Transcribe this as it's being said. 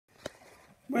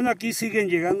Bueno, aquí siguen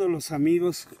llegando los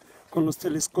amigos con los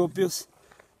telescopios.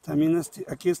 También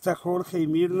aquí está Jorge y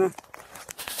Mirna.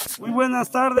 Muy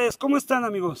buenas tardes, ¿cómo están,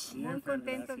 amigos? Muy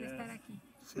contentos de estar aquí.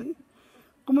 ¿Sí?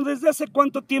 ¿Cómo desde hace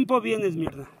cuánto tiempo vienes,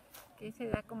 Mirna? Que se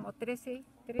da como 13,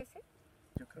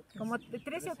 Yo creo que como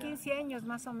 13 o 15 años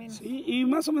más o menos. Sí, y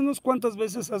más o menos ¿cuántas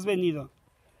veces has venido?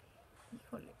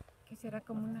 Híjole, que será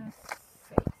como unas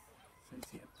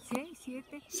 6,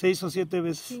 7. 6 o 7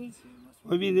 veces. Sí.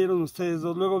 Hoy vinieron ustedes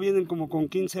dos, luego vienen como con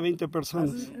 15, 20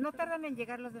 personas. No tardan en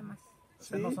llegar los demás. o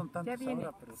sea, no son tantos Ya viene,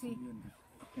 ahora, pero sí sí. vienen.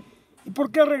 ¿Y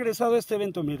por qué ha regresado a este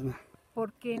evento, Mirna?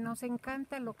 Porque nos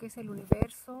encanta lo que es el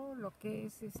universo, lo que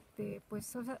es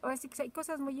pues ahora sí que hay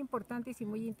cosas muy importantes y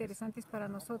muy interesantes para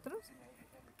nosotros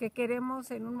que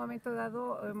queremos en un momento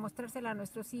dado mostrársela a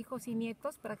nuestros hijos y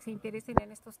nietos para que se interesen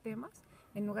en estos temas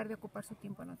en lugar de ocupar su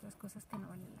tiempo en otras cosas que no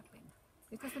valen la pena.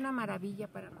 Esto es una maravilla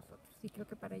para nosotros y creo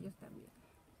que para ellos también.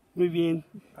 Muy bien.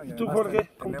 ¿Y tú, Jorge?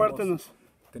 Compártenos.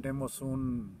 Tenemos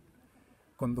un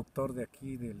conductor de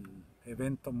aquí del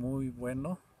evento muy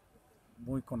bueno,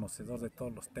 muy conocedor de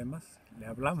todos los temas. Le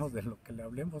hablamos de lo que le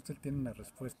hablemos, él tiene una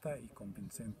respuesta y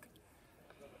convincente.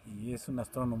 Y es un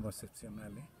astrónomo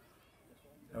excepcional, ¿eh?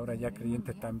 Ahora ya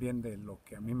creyente también de lo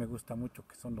que a mí me gusta mucho,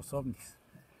 que son los ovnis.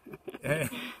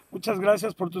 Muchas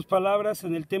gracias por tus palabras.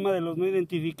 En el tema de los no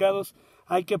identificados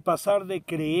hay que pasar de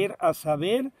creer a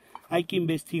saber, hay que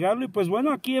investigarlo. Y pues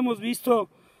bueno, aquí hemos visto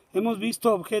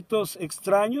objetos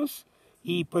extraños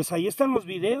y pues ahí están los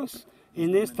videos.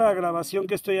 En esta grabación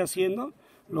que estoy haciendo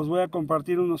los voy a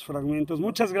compartir unos fragmentos.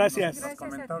 Muchas gracias. Nos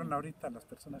comentaron ahorita las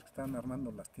personas que estaban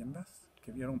armando las tiendas,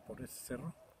 que vieron por ese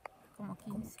cerro, como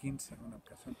 15 en una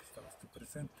ocasión que estabas tú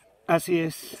presente. Así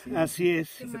es, Sí. así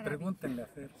es. Y se pregúntenle a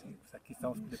Fer, sí, pues aquí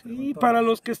estamos. Y para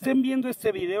los que estén viendo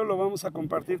este video lo vamos a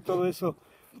compartir todo eso.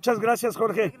 Muchas gracias,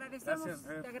 Jorge.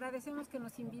 Te agradecemos que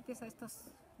nos invites a estos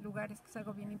lugares, que es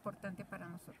algo bien importante para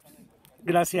nosotros.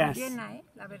 Gracias. Llena,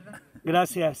 la verdad.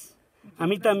 Gracias. A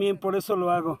mí también, por eso lo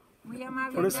hago. Muy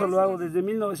amable. Por eso lo hago desde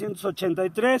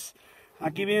 1983.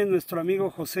 Aquí viene nuestro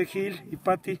amigo José Gil y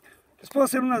Pati. ¿Les puedo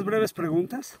hacer unas breves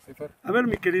preguntas? Sí, Fer. A ver,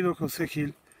 mi querido José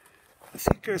Gil.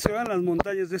 Así que se van las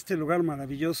montañas de este lugar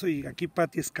maravilloso y aquí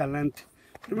Pati Escalante.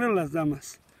 Primero las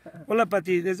damas. Hola,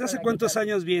 Pati. ¿Desde hace cuántos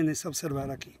años vienes a observar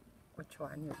aquí? 8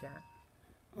 años ya.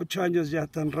 8 años ya,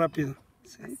 tan rápido.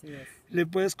 ¿Sí? Así es. ¿Le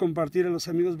puedes compartir a los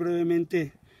amigos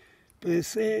brevemente,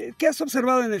 pues, qué has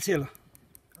observado en el cielo?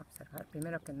 Observar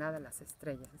primero que nada las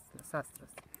estrellas, los astros.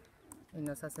 Y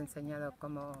nos has enseñado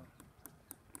cómo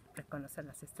reconocer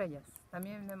las estrellas.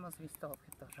 También hemos visto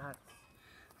objetos raros.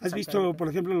 ¿Has visto, por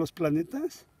ejemplo, los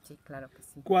planetas? Sí, claro que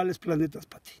sí. ¿Cuáles planetas,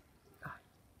 Pati? Ay,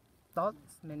 todos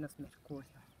menos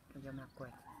Mercurio, que yo me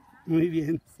acuerdo. Muy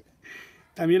bien. Sí.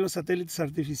 También los satélites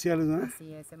artificiales, ¿no?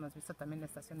 Así es, hemos visto también la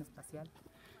estación espacial.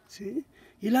 Sí.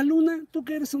 ¿Y la luna? ¿Tú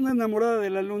que eres una enamorada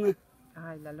de la luna?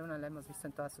 Ay, la luna la hemos visto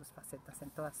en todas sus facetas, en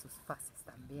todas sus fases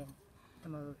también.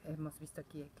 Hemos visto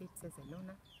aquí eclipses de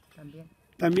luna también.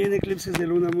 También eclipses de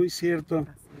luna, muy cierto.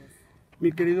 Así es.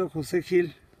 Mi querido José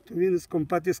Gil, tú vienes con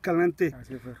Pati Escalante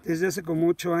Así es, Fer. desde hace como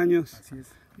 8 años. Así es.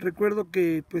 Recuerdo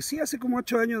que, pues sí, hace como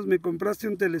 8 años me compraste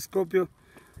un telescopio.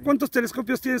 ¿Cuántos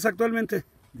telescopios tienes actualmente?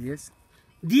 10.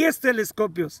 10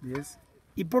 telescopios. 10.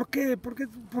 ¿Y por qué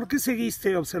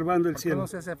seguiste observando el ¿Por qué cielo? no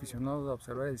se hace aficionado a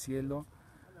observar el cielo?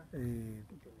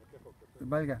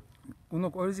 Valga,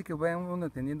 ahora sí que va uno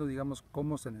entendiendo, digamos,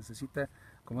 cómo se necesita,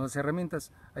 como las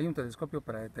herramientas. Hay un telescopio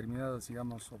para determinadas,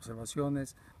 digamos,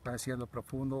 observaciones, para cielo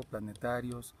profundo,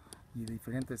 planetarios y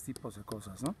diferentes tipos de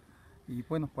cosas, ¿no? Y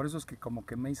bueno, por eso es que como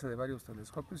que me hice de varios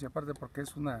telescopios y aparte porque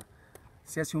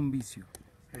se hace un vicio.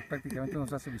 Prácticamente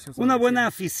nos hace vicioso. Una buena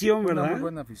afición, ¿verdad? Una muy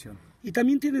buena afición. Y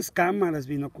también tienes cámaras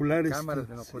binoculares. Cámaras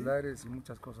binoculares y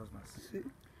muchas cosas más. Sí.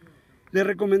 ¿Le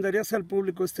recomendarías al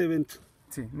público este evento?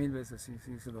 Sí, 1000 veces,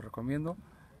 sí, se lo recomiendo.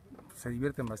 Se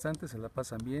divierten bastante, se la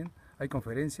pasan bien, hay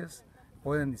conferencias,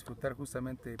 pueden disfrutar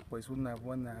justamente pues una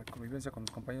buena convivencia con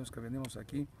los compañeros que venimos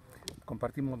aquí,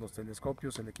 compartimos los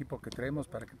telescopios, el equipo que traemos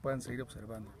para que puedan seguir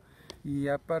observando. Y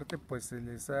aparte pues se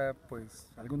les da pues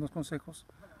algunos consejos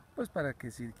pues para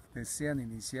que si desean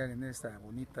iniciar en esta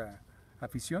bonita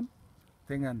afición,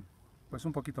 tengan pues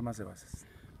un poquito más de bases.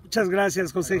 Muchas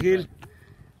gracias, José Gil.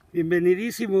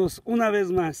 Bienvenidísimos una vez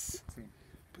más. Sí.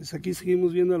 Pues aquí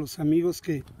seguimos viendo a los amigos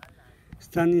que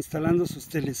están instalando sus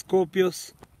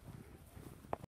telescopios.